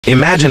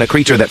Imagine a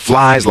creature that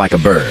flies like a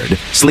bird,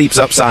 sleeps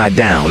upside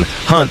down,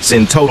 hunts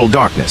in total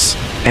darkness,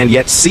 and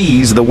yet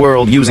sees the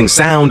world using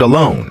sound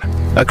alone.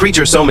 A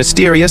creature so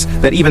mysterious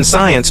that even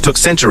science took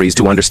centuries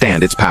to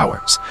understand its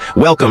powers.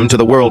 Welcome to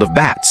the world of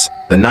bats,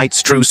 the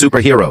night's true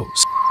superheroes.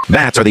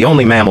 Bats are the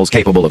only mammals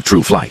capable of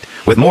true flight.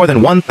 With more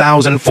than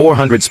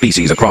 1,400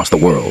 species across the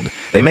world,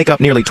 they make up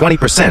nearly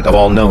 20% of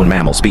all known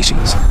mammal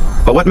species.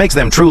 But what makes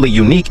them truly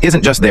unique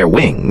isn't just their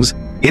wings,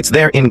 it's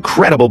their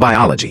incredible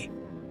biology.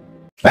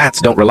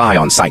 Bats don't rely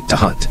on sight to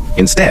hunt.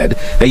 Instead,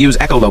 they use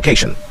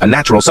echolocation, a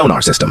natural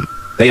sonar system.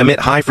 They emit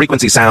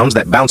high-frequency sounds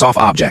that bounce off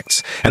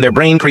objects, and their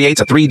brain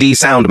creates a 3D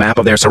sound map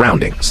of their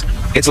surroundings.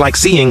 It's like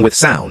seeing with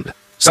sound.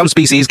 Some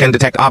species can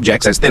detect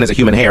objects as thin as a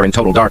human hair in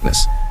total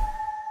darkness.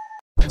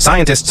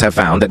 Scientists have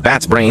found that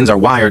bats' brains are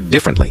wired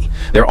differently.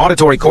 Their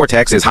auditory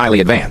cortex is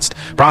highly advanced,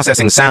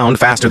 processing sound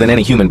faster than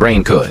any human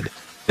brain could.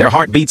 Their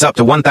heart beats up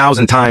to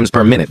 1,000 times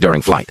per minute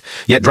during flight,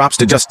 yet drops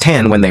to just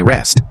 10 when they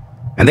rest.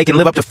 And they can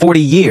live up to 40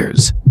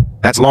 years.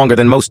 That's longer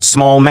than most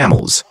small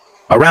mammals.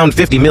 Around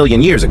 50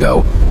 million years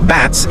ago,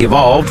 bats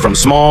evolved from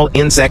small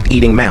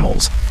insect-eating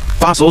mammals.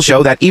 Fossils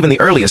show that even the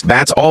earliest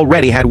bats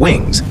already had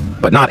wings,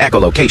 but not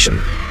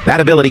echolocation. That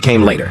ability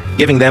came later,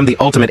 giving them the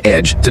ultimate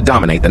edge to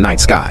dominate the night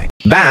sky.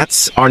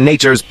 Bats are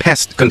nature's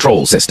pest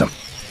control system.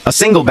 A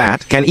single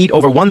bat can eat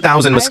over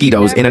 1,000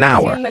 mosquitoes in an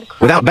hour.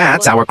 Without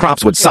bats, our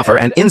crops would suffer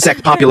and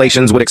insect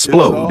populations would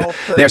explode.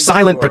 They're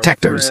silent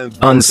protectors,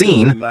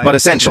 unseen but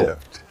essential.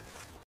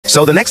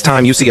 So the next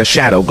time you see a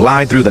shadow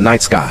glide through the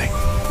night sky,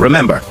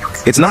 remember,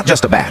 it's not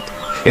just a bat.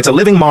 It's a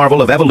living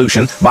marvel of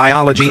evolution,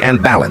 biology,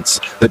 and balance,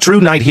 the true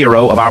night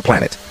hero of our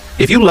planet.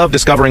 If you love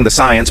discovering the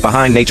science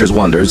behind nature's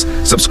wonders,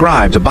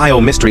 subscribe to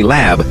Bio Mystery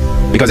Lab,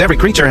 because every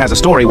creature has a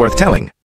story worth telling.